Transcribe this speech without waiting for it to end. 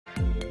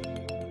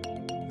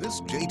This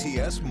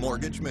JTS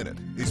Mortgage Minute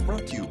is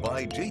brought to you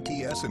by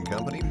JTS &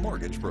 Company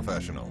Mortgage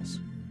Professionals.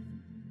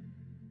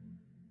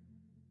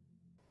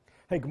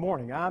 Hey, good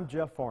morning. I'm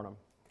Jeff Farnham.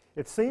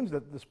 It seems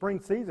that the spring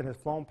season has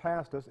flown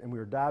past us and we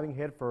are diving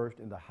headfirst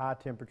into high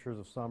temperatures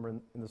of summer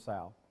in the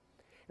South.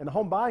 And the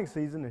home buying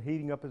season is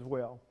heating up as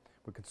well,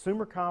 with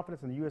consumer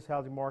confidence in the U.S.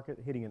 housing market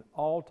hitting an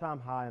all-time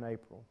high in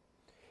April.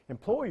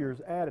 Employers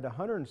added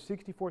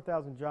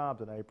 164,000 jobs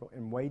in April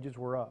and wages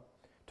were up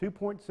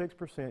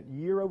 2.6%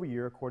 year over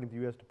year according to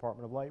the U.S.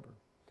 Department of Labor.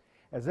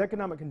 As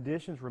economic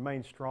conditions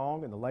remain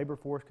strong and the labor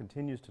force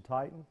continues to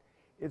tighten,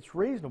 it's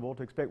reasonable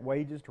to expect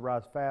wages to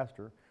rise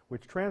faster,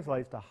 which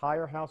translates to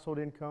higher household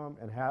income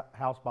and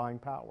house buying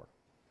power.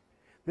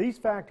 These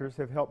factors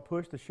have helped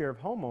push the share of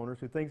homeowners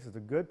who thinks it's a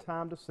good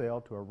time to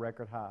sell to a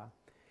record high.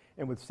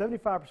 And with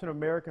 75% of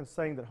Americans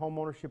saying that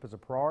homeownership is a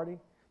priority,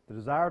 the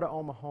desire to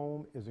own a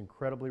home is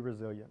incredibly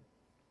resilient.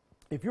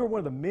 If you're one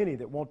of the many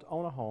that want to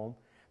own a home,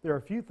 there are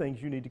a few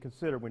things you need to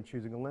consider when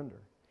choosing a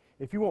lender.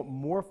 If you want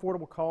more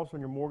affordable costs on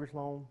your mortgage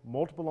loan,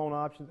 multiple loan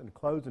options, and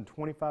close in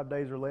 25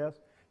 days or less,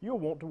 you'll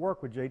want to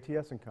work with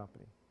JTS &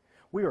 Company.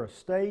 We are a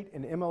state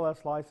and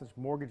MLS licensed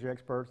mortgage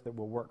experts that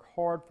will work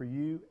hard for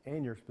you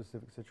and your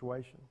specific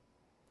situation.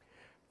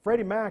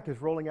 Freddie Mac is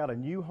rolling out a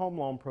new home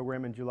loan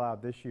program in July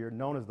of this year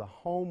known as the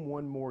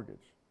HomeOne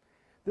Mortgage.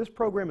 This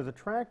program is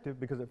attractive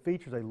because it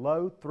features a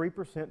low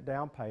 3%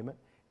 down payment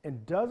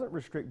and doesn't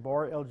restrict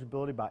borrower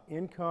eligibility by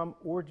income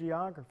or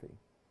geography.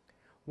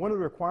 One of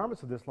the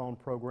requirements of this loan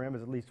program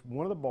is at least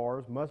one of the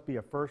borrowers must be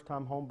a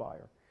first-time home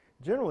buyer.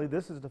 Generally,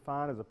 this is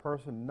defined as a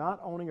person not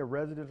owning a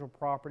residential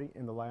property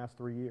in the last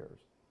 3 years.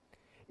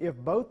 If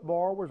both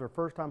borrowers are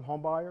first-time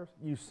home buyers,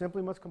 you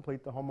simply must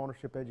complete the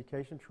homeownership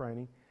education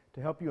training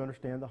to help you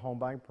understand the home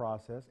buying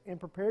process and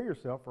prepare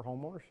yourself for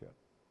home ownership.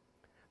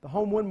 The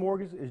HomeOne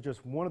Mortgage is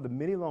just one of the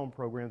many loan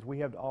programs we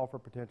have to offer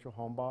potential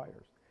home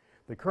buyers.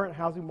 The current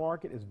housing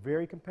market is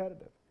very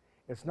competitive.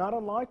 It's not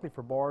unlikely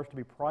for borrowers to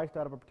be priced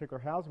out of a particular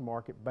housing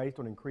market based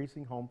on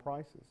increasing home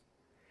prices.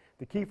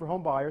 The key for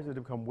home buyers is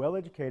to become well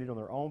educated on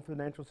their own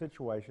financial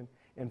situation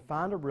and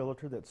find a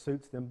realtor that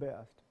suits them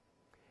best.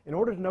 In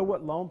order to know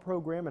what loan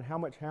program and how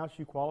much house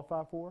you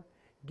qualify for,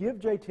 give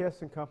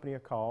JTS & Company a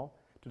call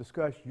to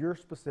discuss your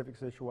specific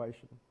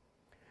situation.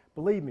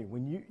 Believe me,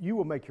 you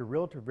will make your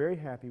realtor very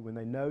happy when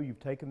they know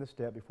you've taken the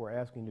step before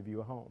asking to view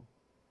a home.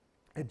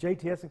 At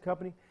JTS &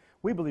 Company,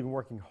 we believe in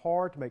working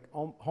hard to make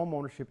home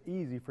ownership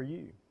easy for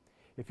you.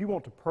 If you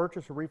want to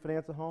purchase or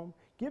refinance a home,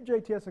 give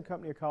JTS &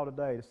 Company a call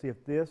today to see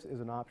if this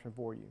is an option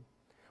for you.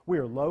 We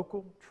are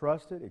local,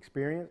 trusted,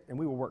 experienced, and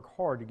we will work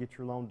hard to get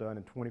your loan done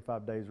in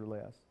 25 days or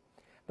less.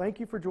 Thank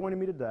you for joining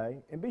me today,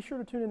 and be sure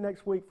to tune in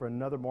next week for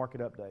another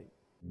market update.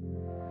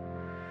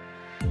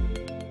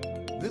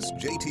 This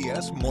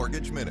JTS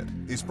Mortgage Minute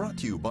is brought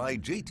to you by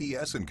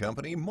JTS &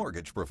 Company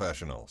Mortgage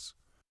Professionals.